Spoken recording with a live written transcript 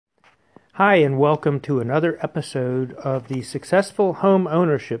Hi, and welcome to another episode of the Successful Home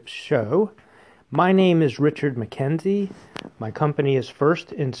Ownership Show. My name is Richard McKenzie. My company is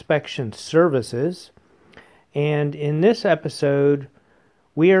First Inspection Services. And in this episode,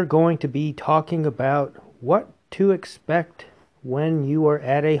 we are going to be talking about what to expect when you are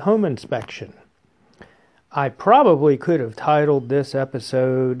at a home inspection. I probably could have titled this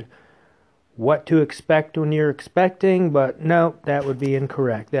episode What to Expect When You're Expecting, but no, that would be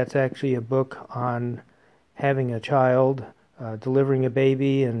incorrect. That's actually a book on having a child, delivering a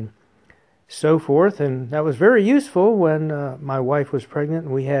baby, and so forth. And that was very useful when my wife was pregnant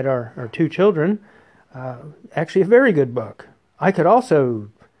and we had our two children. Actually, a very good book. I could also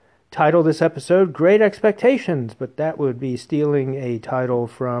title this episode Great Expectations, but that would be stealing a title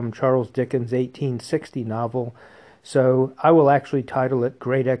from Charles Dickens' 1860 novel. So I will actually title it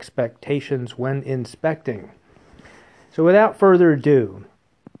Great Expectations When Inspecting. So without further ado,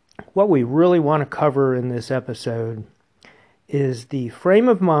 what we really want to cover in this episode is the frame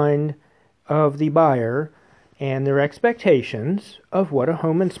of mind of the buyer and their expectations of what a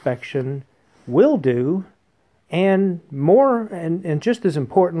home inspection will do, and more, and just as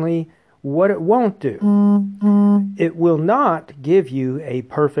importantly, what it won't do. It will not give you a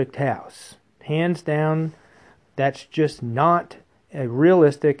perfect house. Hands down, that's just not a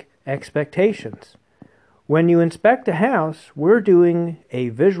realistic expectations. When you inspect a house, we're doing a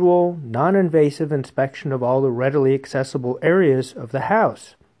visual, non-invasive inspection of all the readily accessible areas of the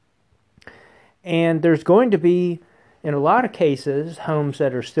house. And there's going to be, in a lot of cases, homes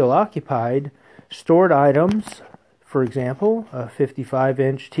that are still occupied, stored items. For example, a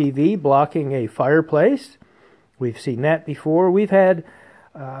 55-inch TV blocking a fireplace. We've seen that before. We've had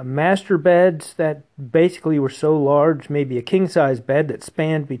master beds that basically were so large, maybe a king-size bed that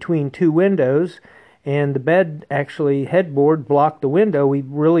spanned between two windows, and the bed actually headboard blocked the window. We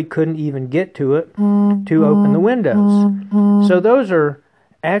really couldn't even get to it to open the windows. So those are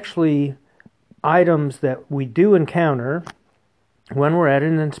actually items that we do encounter when we're at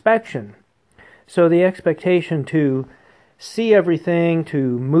an inspection. So the expectation to see everything,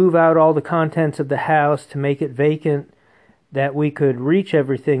 to move out all the contents of the house, to make it vacant, that we could reach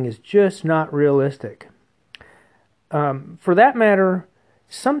everything is just not realistic. For that matter,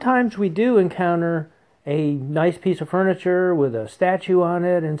 sometimes we do encounter a nice piece of furniture with a statue on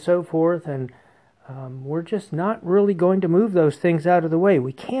it and so forth, and we're just not really going to move those things out of the way.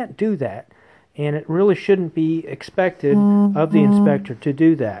 We can't do that, and it really shouldn't be expected of the inspector to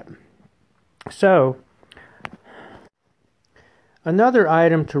do that. So, another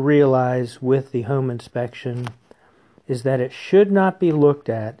item to realize with the home inspection is that it should not be looked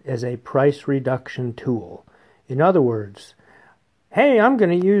at as a price reduction tool. In other words, hey, I'm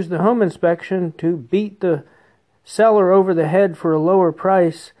going to use the home inspection to beat the seller over the head for a lower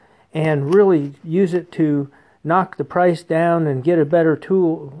price and really use it to knock the price down and get a better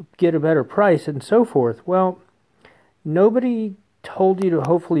tool, get a better price, and so forth. Well, nobody told you to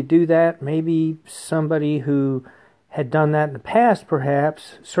hopefully do that. Maybe somebody who had done that in the past,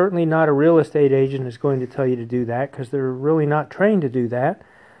 perhaps. Certainly not a real estate agent is going to tell you to do that, because they're really not trained to do that.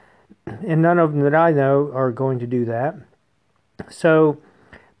 And none of them that I know are going to do that. So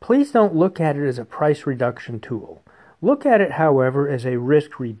please don't look at it as a price reduction tool. Look at it, however, as a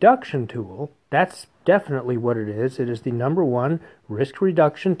risk reduction tool. That's definitely what it is. It is the number one risk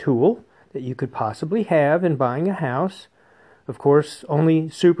reduction tool that you could possibly have in buying a house. Of course, only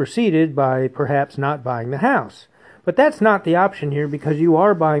superseded by perhaps not buying the house. But that's not the option here, because you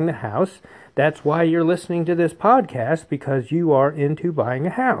are buying the house. That's why you're listening to this podcast, because you are into buying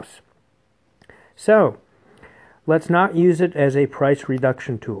a house. So, let's not use it as a price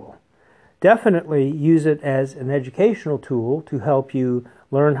reduction tool. Definitely use it as an educational tool to help you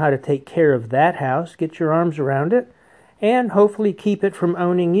learn how to take care of that house, get your arms around it, and hopefully keep it from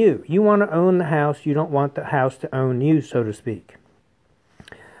owning you. You want to own the house. You don't want the house to own you, so to speak.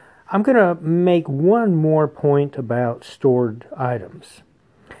 I'm going to make one more point about stored items.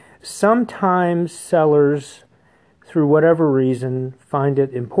 Sometimes sellers, through whatever reason, find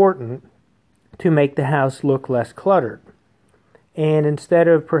it important to make the house look less cluttered. And instead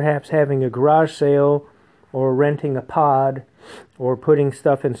of perhaps having a garage sale or renting a pod or putting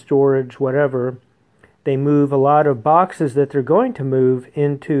stuff in storage, whatever, they move a lot of boxes that they're going to move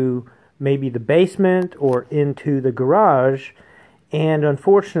into maybe the basement or into the garage, and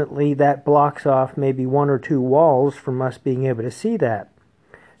unfortunately that blocks off maybe one or two walls from us being able to see that.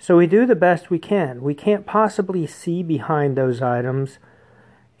 So we do the best we can. We can't possibly see behind those items,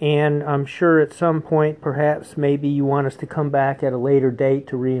 and I'm sure at some point perhaps maybe you want us to come back at a later date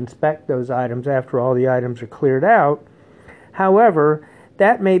to re-inspect those items after all the items are cleared out. However,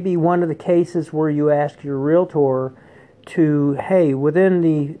 that may be one of the cases where you ask your realtor to, hey, within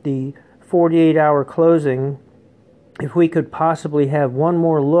the 48-hour closing, if we could possibly have one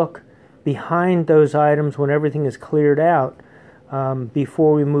more look behind those items when everything is cleared out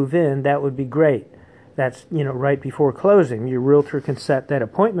before we move in, that would be great. That's, right before closing. Your realtor can set that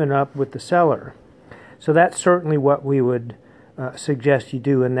appointment up with the seller. So that's certainly what we would suggest you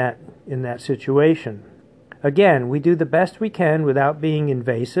do in that situation. Again, we do the best we can without being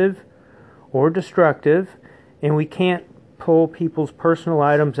invasive or destructive, and we can't pull people's personal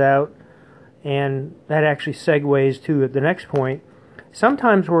items out, and that actually segues to the next point.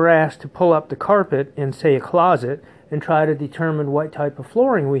 Sometimes we're asked to pull up the carpet in, say, a closet and try to determine what type of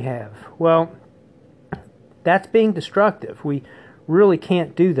flooring we have. Well, that's being destructive. We really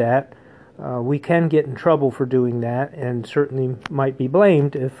can't do that. We can get in trouble for doing that, and certainly might be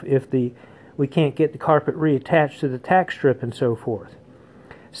blamed if we can't get the carpet reattached to the tack strip and so forth.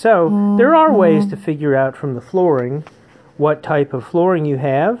 So there are ways to figure out from the flooring what type of flooring you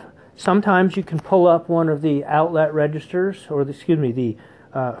have. Sometimes you can pull up one of the outlet registers, or the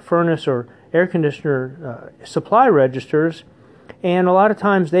furnace or air conditioner supply registers, and a lot of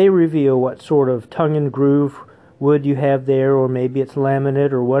times they reveal what sort of tongue and groove wood you have there, or maybe it's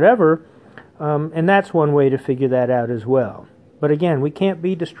laminate or whatever, and that's one way to figure that out as well. But again, we can't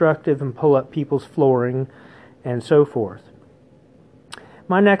be destructive and pull up people's flooring and so forth.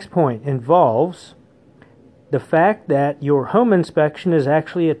 My next point involves the fact that your home inspection is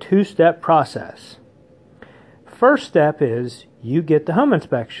actually a two-step process. First step is you get the home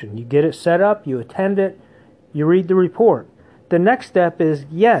inspection. You get it set up, you attend it, you read the report. The next step is,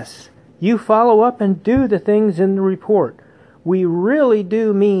 yes, you follow up and do the things in the report. We really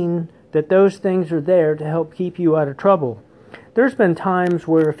do mean that those things are there to help keep you out of trouble. There's been times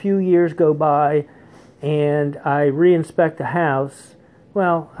where a few years go by and I re-inspect a house.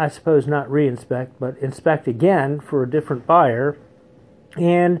 Well, I suppose not re-inspect, but inspect again for a different buyer.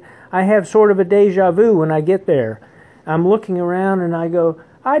 And I have sort of a deja vu when I get there. I'm looking around and I go,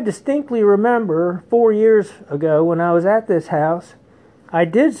 I distinctly remember 4 years ago when I was at this house, I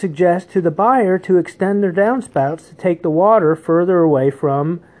did suggest to the buyer to extend their downspouts to take the water further away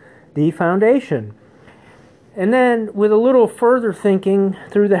from the foundation. And then with a little further thinking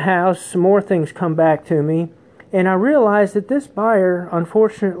through the house, some more things come back to me, and I realized that this buyer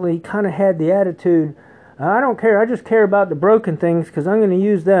unfortunately kind of had the attitude, I don't care, I just care about the broken things because I'm going to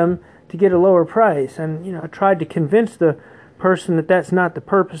use them to get a lower price. And I tried to convince the person that that's not the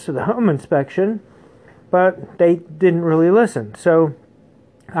purpose of the home inspection, but they didn't really listen. So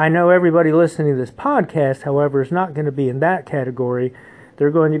I know everybody listening to this podcast, however, is not going to be in that category.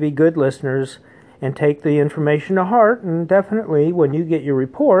 They're going to be good listeners and take the information to heart, and definitely when you get your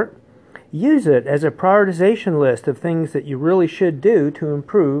report, use it as a prioritization list of things that you really should do to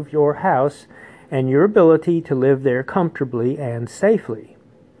improve your house and your ability to live there comfortably and safely.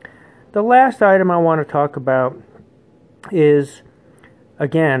 The last item I want to talk about is,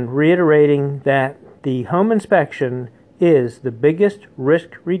 again, reiterating that the home inspection is the biggest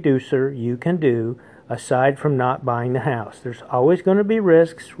risk reducer you can do aside from not buying the house. There's always going to be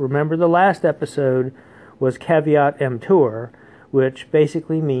risks. Remember, the last episode was caveat emptor, which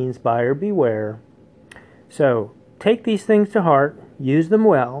basically means buyer beware. So take these things to heart, use them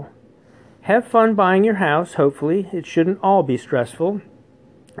well, have fun buying your house, hopefully. It shouldn't all be stressful.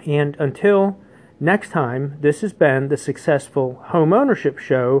 And until next time, this has been the Successful Home Ownership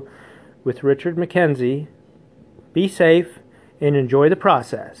Show with Richard McKenzie. Be safe and enjoy the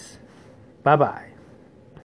process. Bye-bye.